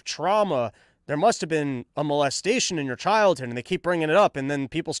symptoms of trauma. There must have been a molestation in your childhood, and they keep bringing it up. And then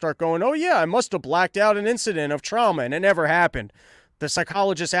people start going, oh yeah, I must have blacked out an incident of trauma, and it never happened. The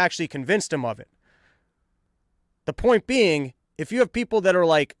psychologist actually convinced him of it. The point being, if you have people that are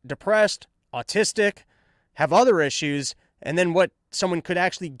like depressed, autistic, have other issues, and then what someone could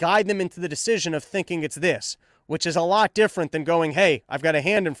actually guide them into the decision of thinking it's this, which is a lot different than going, hey, I've got a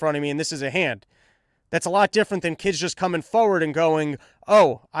hand in front of me and this is a hand. That's a lot different than kids just coming forward and going,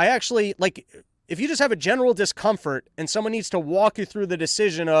 oh, I actually, like, if you just have a general discomfort and someone needs to walk you through the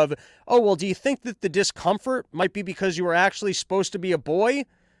decision of, oh, well, do you think that the discomfort might be because you were actually supposed to be a boy?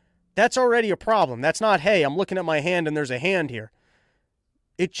 That's already a problem. That's not, hey, I'm looking at my hand and there's a hand here.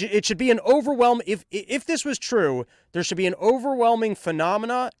 It should be an overwhelming, if this was true, there should be an overwhelming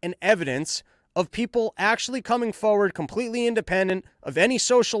phenomena and evidence of people actually coming forward completely independent of any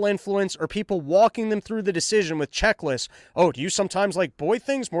social influence or people walking them through the decision with checklists. Oh, do you sometimes like boy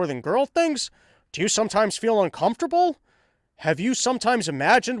things more than girl things? Do you sometimes feel uncomfortable? Have you sometimes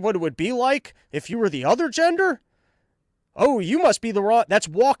imagined what it would be like if you were the other gender? Oh, you must be the wrong. That's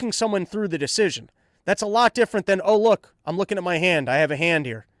walking someone through the decision. That's a lot different than, oh, look, I'm looking at my hand. I have a hand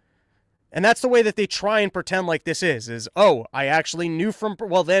here. And that's the way that they try and pretend like this is, oh, I actually knew from,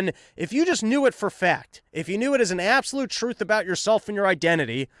 well then, if you just knew it for fact, if you knew it as an absolute truth about yourself and your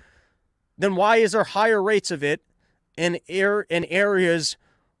identity, then why is there higher rates of it in areas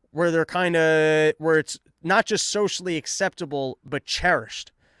where they're where it's not just socially acceptable, but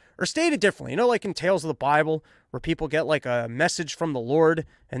cherished? Or stated differently, like in Tales of the Bible, where people get like a message from the Lord,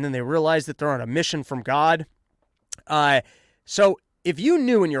 and then they realize that they're on a mission from God. So if you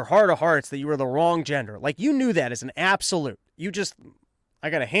knew in your heart of hearts that you were the wrong gender, like you knew that as an absolute, I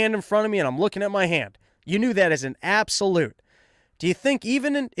got a hand in front of me and I'm looking at my hand. You knew that as an absolute. Do you think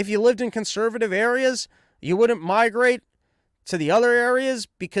even if you lived in conservative areas, you wouldn't migrate to the other areas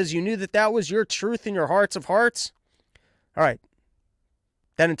because you knew that that was your truth in your hearts of hearts? All right.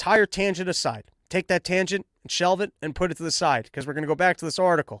 That entire tangent aside, take that tangent and shelve it and put it to the side because we're going to go back to this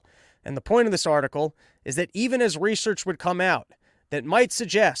article. And the point of this article is that even as research would come out that might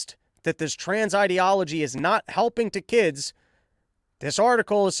suggest that this trans ideology is not helping to kids, this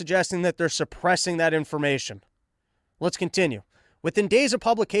article is suggesting that they're suppressing that information. Let's continue. Within days of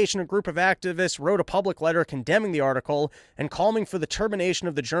publication, a group of activists wrote a public letter condemning the article and calling for the termination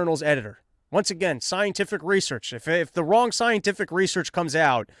of the journal's editor. Once again, scientific research. If the wrong scientific research comes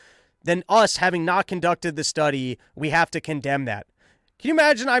out, then us, having not conducted the study, we have to condemn that. Can you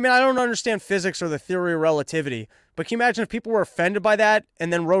imagine? I mean, I don't understand physics or the theory of relativity, but can you imagine if people were offended by that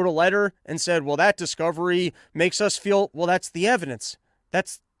and then wrote a letter and said, well, that discovery makes us feel, well, that's the evidence.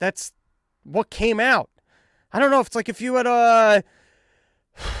 That's what came out. I don't know if it's like if you had a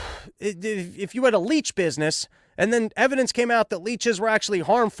leech business and then evidence came out that leeches were actually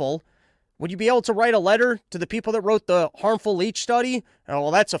harmful. Would you be able to write a letter to the people that wrote the harmful leech study? Oh,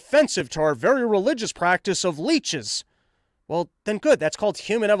 well, that's offensive to our very religious practice of leeches. Well, then good. That's called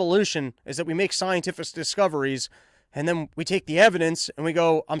human evolution, is that we make scientific discoveries, and then we take the evidence and we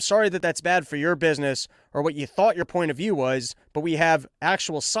go, I'm sorry that that's bad for your business or what you thought your point of view was, but we have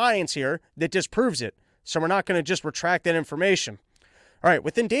actual science here that disproves it. So we're not going to just retract that information. All right,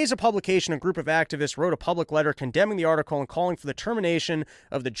 within days of publication, a group of activists wrote a public letter condemning the article and calling for the termination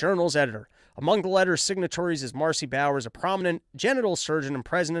of the journal's editor. Among the letter's signatories is Marcy Bowers, a prominent genital surgeon and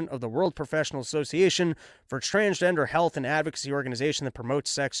president of the World Professional Association for Transgender Health and Advocacy organization that promotes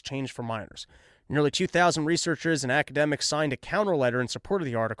sex change for minors. Nearly 2,000 researchers and academics signed a counter letter in support of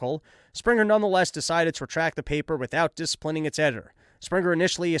the article. Springer nonetheless decided to retract the paper without disciplining its editor. Springer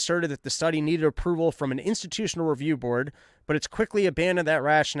initially asserted that the study needed approval from an institutional review board, but it's quickly abandoned that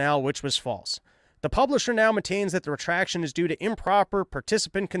rationale, which was false. The publisher now maintains that the retraction is due to improper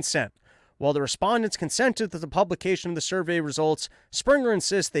participant consent. While the respondents consented to the publication of the survey results, Springer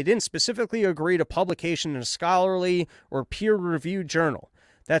insists they didn't specifically agree to publication in a scholarly or peer-reviewed journal.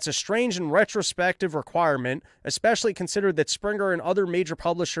 That's a strange and retrospective requirement, especially considered that Springer and other major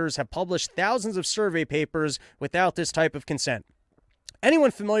publishers have published thousands of survey papers without this type of consent.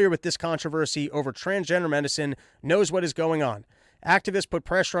 Anyone familiar with this controversy over transgender medicine knows what is going on. Activists put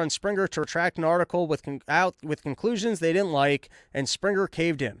pressure on Springer to retract an article with conclusions they didn't like, and Springer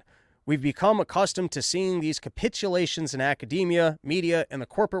caved in. We've become accustomed to seeing these capitulations in academia, media, and the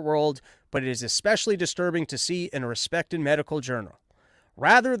corporate world, but it is especially disturbing to see in a respected medical journal.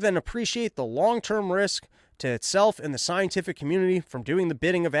 Rather than appreciate the long-term risk to itself and the scientific community from doing the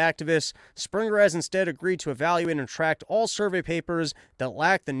bidding of activists, Springer has instead agreed to evaluate and retract all survey papers that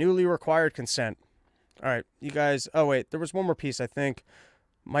lack the newly required consent. All right, you guys. Oh, wait, there was one more piece I think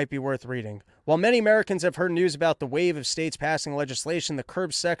might be worth reading. While many Americans have heard news about the wave of states passing legislation that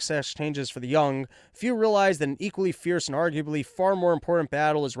curbs sex changes for the young, few realize that an equally fierce and arguably far more important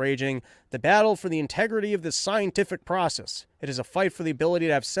battle is raging, the battle for the integrity of this scientific process. It is a fight for the ability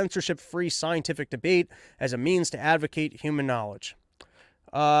to have censorship-free scientific debate as a means to advocate human knowledge.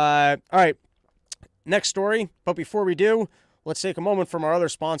 All right, next story. But before we do, let's take a moment from our other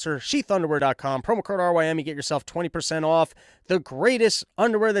sponsor, sheathunderwear.com. Promo code RYM, you get yourself 20% off the greatest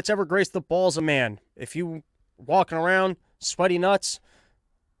underwear that's ever graced the balls of man. If you walking around, sweaty nuts,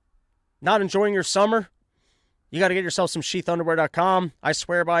 not enjoying your summer, you got to get yourself some sheathunderwear.com. I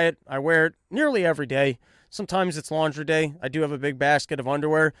swear by it. I wear it nearly every day. Sometimes it's laundry day. I do have a big basket of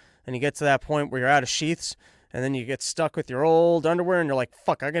underwear, and you get to that point where you're out of sheaths, and then you get stuck with your old underwear, and you're like,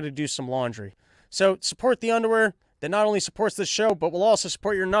 fuck, I got to do some laundry. So support the underwear that not only supports this show, but will also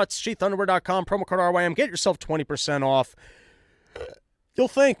support your nuts. Sheathunderwear.com, promo code RYM. Get yourself 20% off. You'll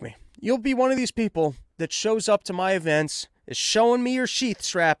thank me. You'll be one of these people that shows up to my events, is showing me your sheath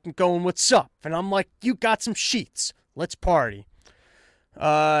strap and going, what's up? And I'm like, you got some sheaths. Let's party.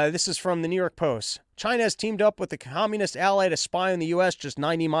 This is from the New York Post. China has teamed up with a communist ally to spy on the U.S. just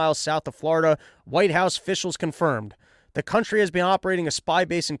 90 miles south of Florida. White House officials confirmed. The country has been operating a spy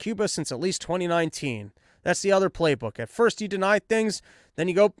base in Cuba since at least 2019. That's the other playbook. At first you deny things, then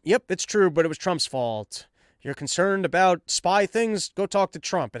you go, yep, it's true, but it was Trump's fault. You're concerned about spy things? Go talk to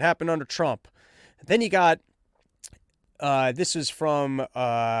Trump. It happened under Trump. Then you got, this is from,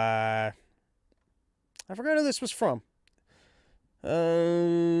 I forgot who this was from.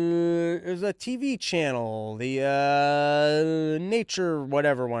 It was a TV channel, the Nature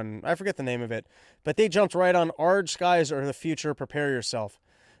whatever one. I forget the name of it. But they jumped right on orange skies are the future, prepare yourself.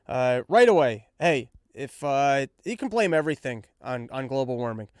 Right away, hey, if you can blame everything on global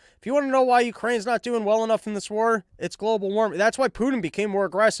warming. If you want to know why Ukraine's not doing well enough in this war, it's global warming. That's why Putin became more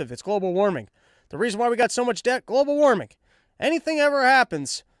aggressive. It's global warming. The reason why we got so much debt, global warming. Anything ever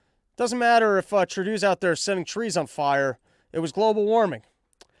happens, doesn't matter if Trudeau's out there setting trees on fire. It was global warming.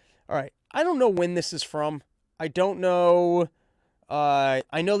 All right. I don't know when this is from. I don't know.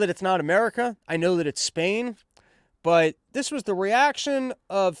 I know that it's not America. I know that it's Spain. But this was the reaction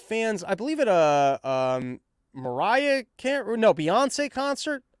of fans, I believe at a Beyonce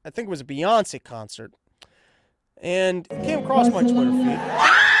concert. I think it was a Beyonce concert. And it came across my Twitter feed.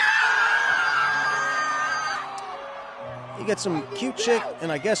 You get some cute chick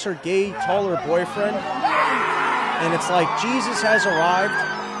and I guess her gay, taller boyfriend. And it's like Jesus has arrived.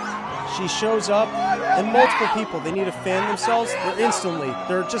 She shows up, and multiple people, they need to fan themselves.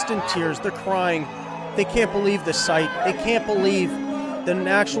 They're just in tears. They're crying. They can't believe the sight. They can't believe that an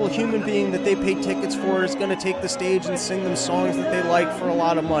actual human being that they paid tickets for is going to take the stage and sing them songs that they like for a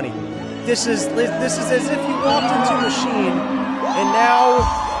lot of money. This is as if you walked into a machine, and now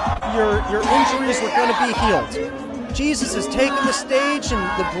your injuries were going to be healed. Jesus has taken the stage,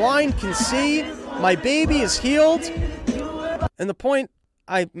 and the blind can see. My baby is healed. And the point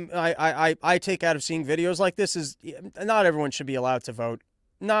I take out of seeing videos like this is not everyone should be allowed to vote.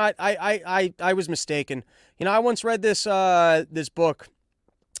 I was mistaken. You know, I once read this book.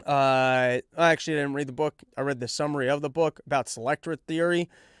 I actually didn't read the book. I read the summary of the book about selectorate theory,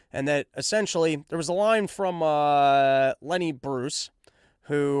 and that essentially there was a line from Lenny Bruce,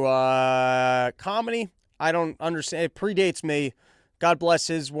 who comedy. I don't understand. It predates me. God bless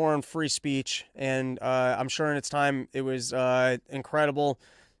his war on free speech, and I'm sure in its time it was incredible,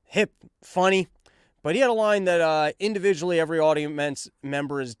 hip, funny. But he had a line that individually every audience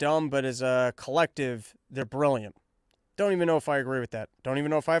member is dumb, but as a collective, they're brilliant. Don't even know if I agree with that. Don't even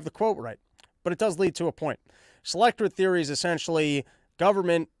know if I have the quote right. But it does lead to a point. Selectorate theory is essentially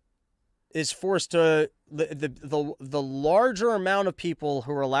government is forced to, the larger amount of people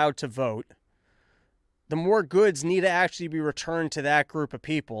who are allowed to vote, the more goods need to actually be returned to that group of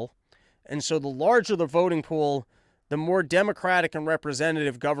people. And so the larger the voting pool, the more democratic and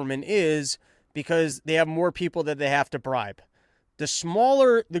representative government is, because they have more people that they have to bribe. The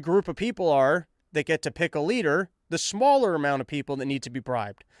smaller the group of people are that get to pick a leader, the smaller amount of people that need to be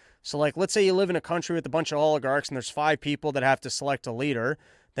bribed. So like, let's say you live in a country with a bunch of oligarchs and there's 5 people that have to select a leader.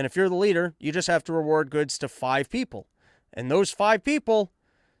 Then if you're the leader, you just have to reward goods to 5 people. And those 5 people,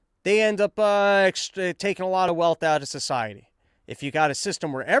 they end up taking a lot of wealth out of society. If you got a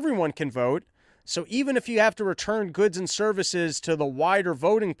system where everyone can vote, so even if you have to return goods and services to the wider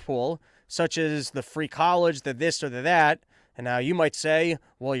voting pool, such as the free college, the this or the that, and now you might say,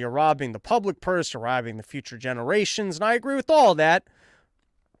 well, you're robbing the public purse, you're robbing the future generations, and I agree with all that.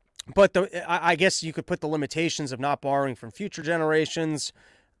 But I guess you could put the limitations of not borrowing from future generations.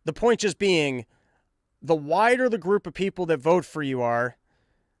 The point just being, the wider the group of people that vote for you are,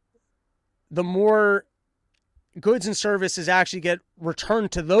 the more goods and services actually get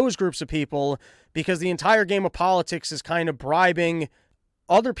returned to those groups of people, because the entire game of politics is kind of bribing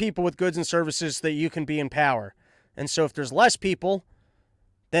other people with goods and services so that you can be in power. And so if there's less people,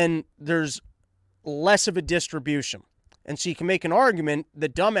 then there's less of a distribution. And so you can make an argument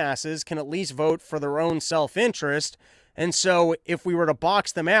that dumbasses can at least vote for their own self-interest, And so if we were to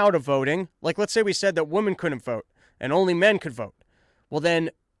box them out of voting, like let's say we said that women couldn't vote and only men could vote, well, then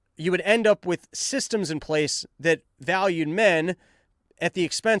you would end up with systems in place that valued men at the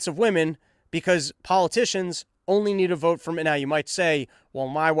expense of women because politicians only need to vote for men. Now, you might say, well,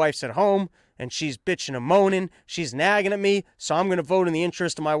 my wife's at home and she's bitching and moaning. She's nagging at me, so I'm going to vote in the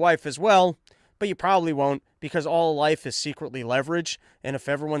interest of my wife as well. But you probably won't because all life is secretly leverage. And if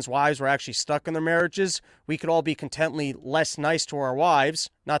everyone's wives were actually stuck in their marriages, we could all be contently less nice to our wives.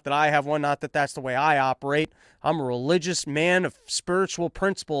 Not that I have one, not that that's the way I operate. I'm a religious man of spiritual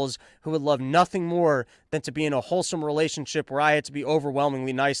principles who would love nothing more than to be in a wholesome relationship where I had to be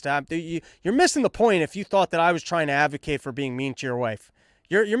overwhelmingly nice to have. You're missing the point if you thought that I was trying to advocate for being mean to your wife.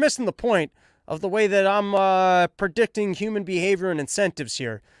 You're missing the point of the way that I'm predicting human behavior and incentives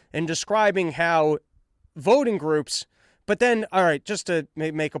here and describing how voting groups, but then, all right, just to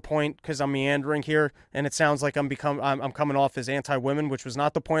make a point, because I'm meandering here, and it sounds like I'm coming off as anti-women, which was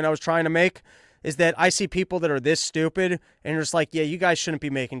not the point I was trying to make, is that I see people that are this stupid, and you're just like, yeah, you guys shouldn't be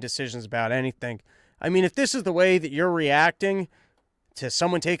making decisions about anything. I mean, if this is the way that you're reacting to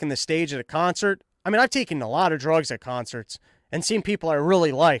someone taking the stage at a concert, I mean, I've taken a lot of drugs at concerts and seen people I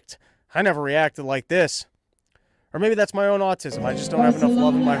really liked. I never reacted like this. Or maybe that's my own autism. I just don't have enough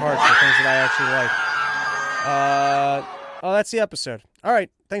love in my heart for things that I actually like. Oh, that's the episode. All right.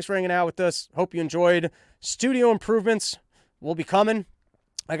 Thanks for hanging out with us. Hope you enjoyed. Studio improvements will be coming.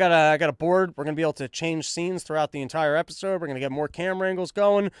 I got a board. We're going to be able to change scenes throughout the entire episode. We're going to get more camera angles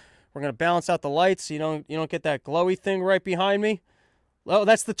going. We're going to balance out the lights so you don't get that glowy thing right behind me. Oh,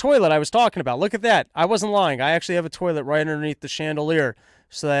 that's the toilet I was talking about. Look at that. I wasn't lying. I actually have a toilet right underneath the chandelier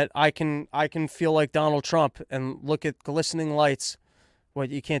so that I can feel like Donald Trump and look at glistening lights. Well,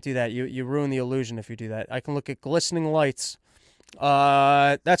 you can't do that. You ruin the illusion if you do that. I can look at glistening lights.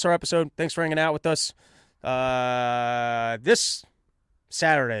 That's our episode. Thanks for hanging out with us. This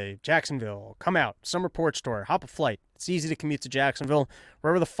Saturday, Jacksonville, come out. Summer Porch Tour. Hop a flight. It's easy to commute to Jacksonville,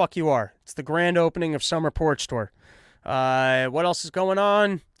 wherever the fuck you are. It's the grand opening of Summer Porch Tour. What else is going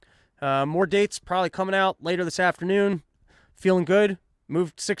on? More dates probably coming out later this afternoon. Feeling good.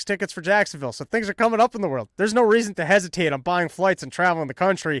 Moved 6 tickets for Jacksonville. So things are coming up in the world. There's no reason to hesitate on buying flights and traveling the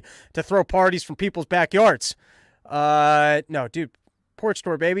country to throw parties from people's backyards. No, dude. Porch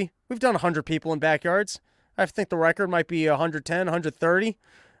Tour, baby. We've done 100 people in backyards. I think the record might be 110, 130.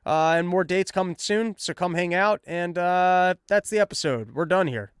 And more dates coming soon. So come hang out. And that's the episode. We're done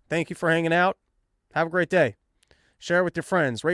here. Thank you for hanging out. Have a great day. Share it with your friends.